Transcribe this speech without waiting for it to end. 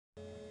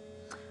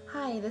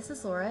Hi, this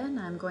is Laura and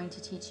I'm going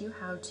to teach you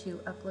how to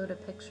upload a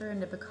picture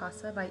into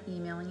Picasa by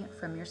emailing it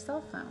from your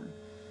cell phone.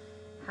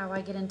 How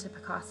I get into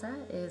Picasa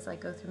is I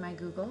go through my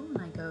Google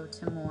and I go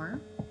to More,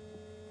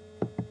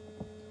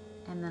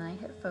 and then I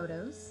hit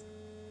Photos.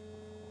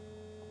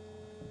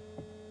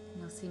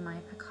 You'll see my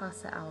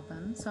Picasa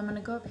album. So I'm going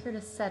to go up here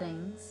to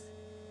Settings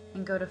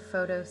and go to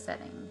Photo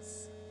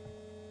Settings.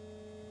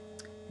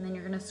 And then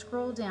you're going to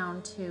scroll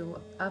down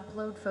to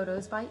Upload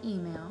Photos by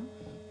Email.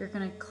 You're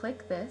going to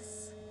click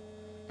this,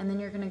 and then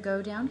you're going to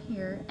go down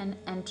here and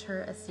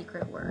enter a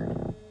secret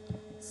word.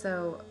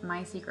 So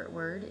my secret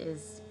word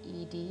is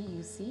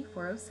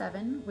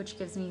EDUC407, which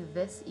gives me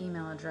this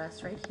email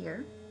address right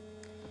here.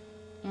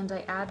 And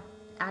I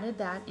added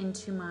that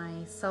into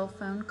my cell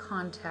phone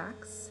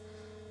contacts.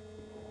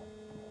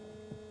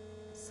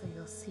 So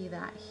you'll see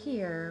that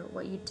here.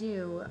 What you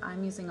do,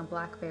 I'm using a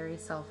BlackBerry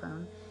cell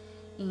phone,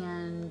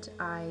 and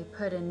I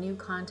put a new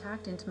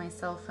contact into my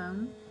cell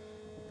phone.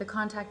 The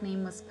contact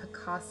name was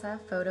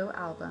Picasa Photo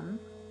Album,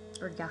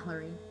 or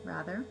Gallery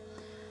rather.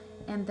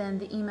 And then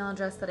the email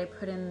address that I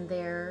put in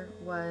there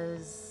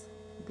was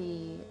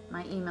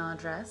my email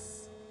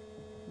address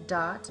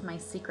dot my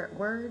secret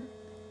word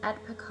at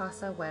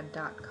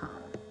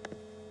picasaweb.com.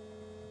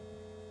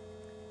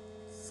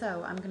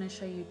 So I'm going to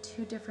show you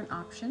two different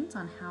options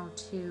on how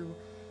to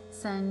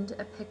send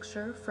a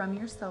picture from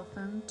your cell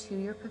phone to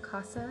your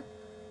Picasa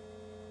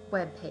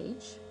web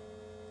page.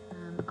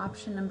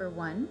 Option number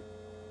one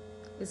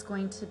is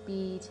going to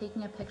be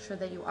taking a picture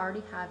that you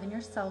already have in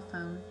your cell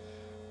phone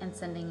and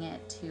sending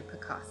it to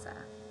Picasa.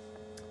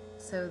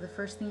 So the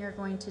first thing you're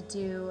going to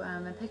do,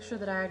 a picture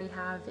that I already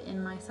have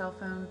in my cell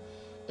phone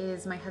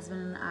is my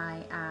husband and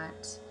I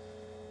at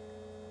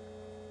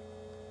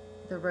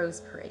the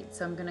Rose Parade.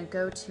 So I'm going to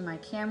go to my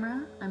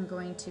camera, I'm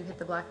going to hit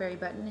the BlackBerry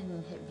button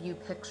and hit View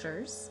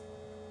Pictures,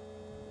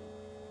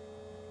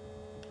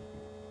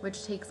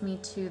 which takes me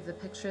to the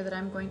picture that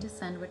I'm going to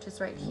send, which is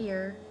right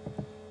here.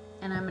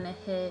 And I'm going to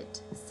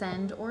hit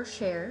Send or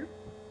Share,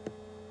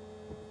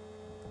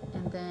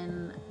 and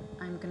then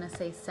I'm going to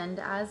say Send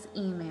as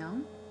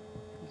Email.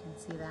 You can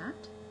see that.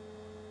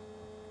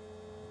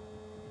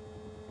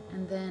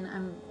 And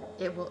then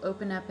it will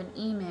open up an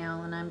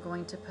email, and I'm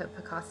going to put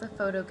Picasa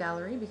Photo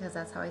Gallery because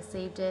that's how I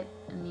saved it,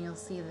 and you'll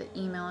see the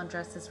email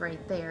address is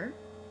right there,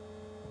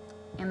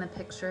 and the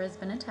picture has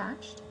been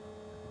attached.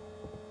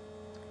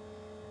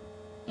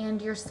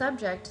 And your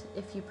subject,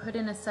 if you put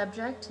in a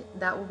subject,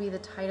 that will be the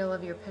title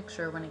of your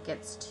picture when it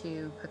gets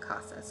to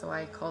Picasa. So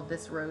I called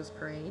this Rose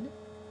Parade.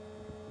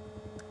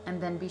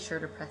 And then be sure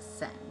to press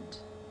Send.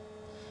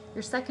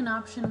 Your second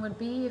option would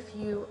be if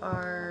you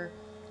are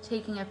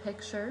taking a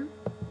picture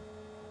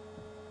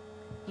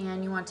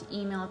and you want to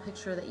email a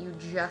picture that you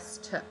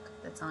just took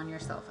that's on your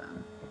cell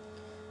phone.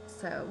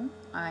 So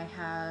I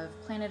have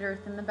Planet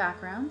Earth in the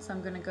background, so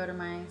I'm going to go to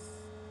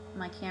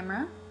my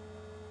camera.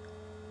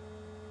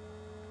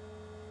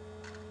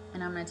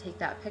 And I'm going to take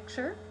that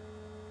picture,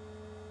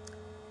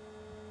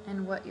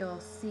 and what you'll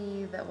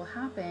see that will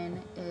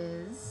happen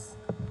is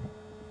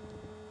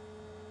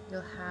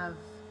you'll have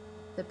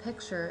the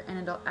picture and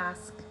it'll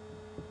ask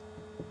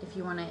if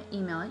you want to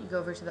email it. You go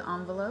over to the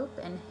envelope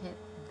and hit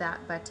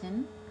that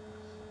button,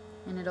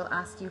 and it'll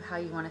ask you how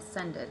you want to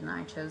send it, and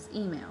I chose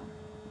email.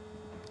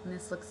 And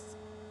this looks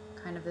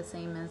kind of the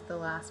same as the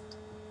last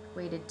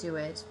way to do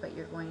it, but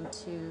you're going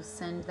to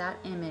send that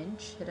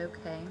image, hit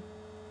OK.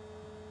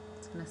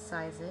 I'm going to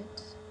size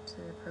it to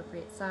the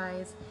appropriate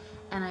size,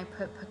 and I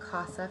put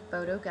Picasa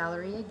Photo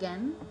Gallery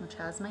again, which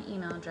has my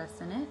email address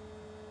in it.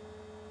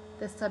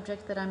 The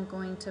subject that I'm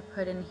going to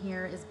put in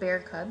here is bear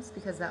cubs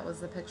because that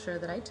was the picture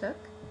that I took,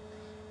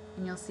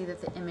 and you'll see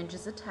that the image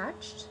is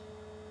attached.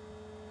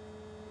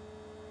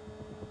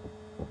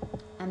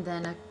 And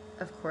then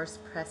of course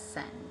press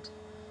Send.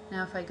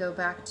 Now if I go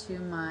back to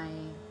my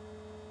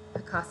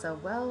Picasa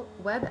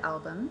web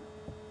album,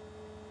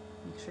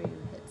 make sure you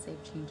hit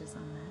Save Changes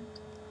on that.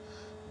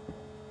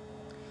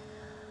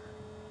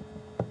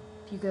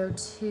 You go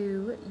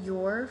to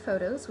your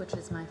photos, which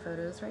is my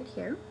photos right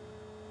here.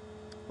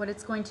 What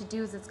it's going to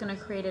do is it's going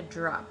to create a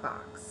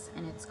Dropbox,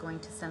 and it's going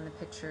to send the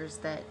pictures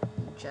that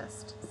I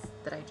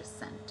just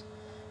sent.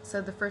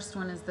 So the first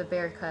one is the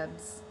bear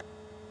cubs,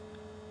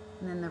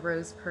 and then the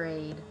Rose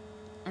Parade,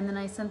 and then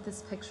I sent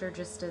this picture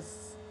just to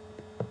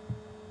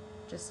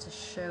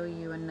show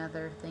you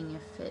another thing.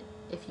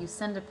 If you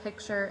send a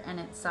picture and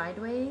it's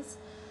sideways,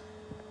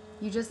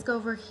 you just go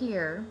over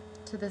here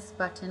to this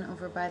button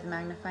over by the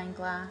magnifying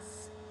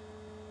glass,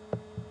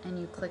 and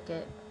you click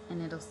it,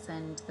 and it'll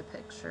send the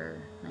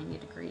picture 90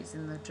 degrees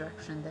in the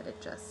direction that it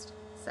just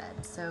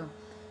said. So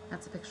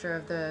that's a picture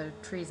of the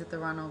trees at the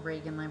Ronald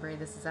Reagan Library.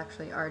 This is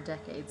actually our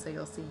decade, so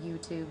you'll see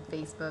YouTube,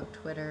 Facebook,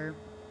 Twitter,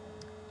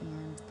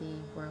 and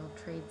the World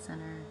Trade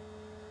Center,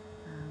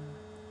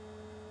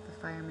 the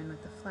fireman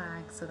with the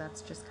flag. So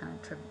that's just kind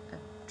of a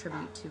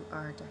tribute to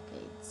our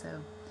decade.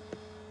 So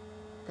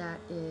that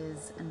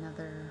is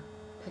another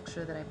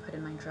picture that I put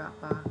in my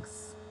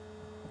Dropbox,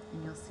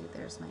 and you'll see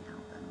there's my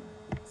album.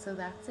 So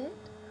that's it.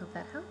 Hope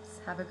that helps.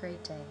 Have a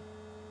great day.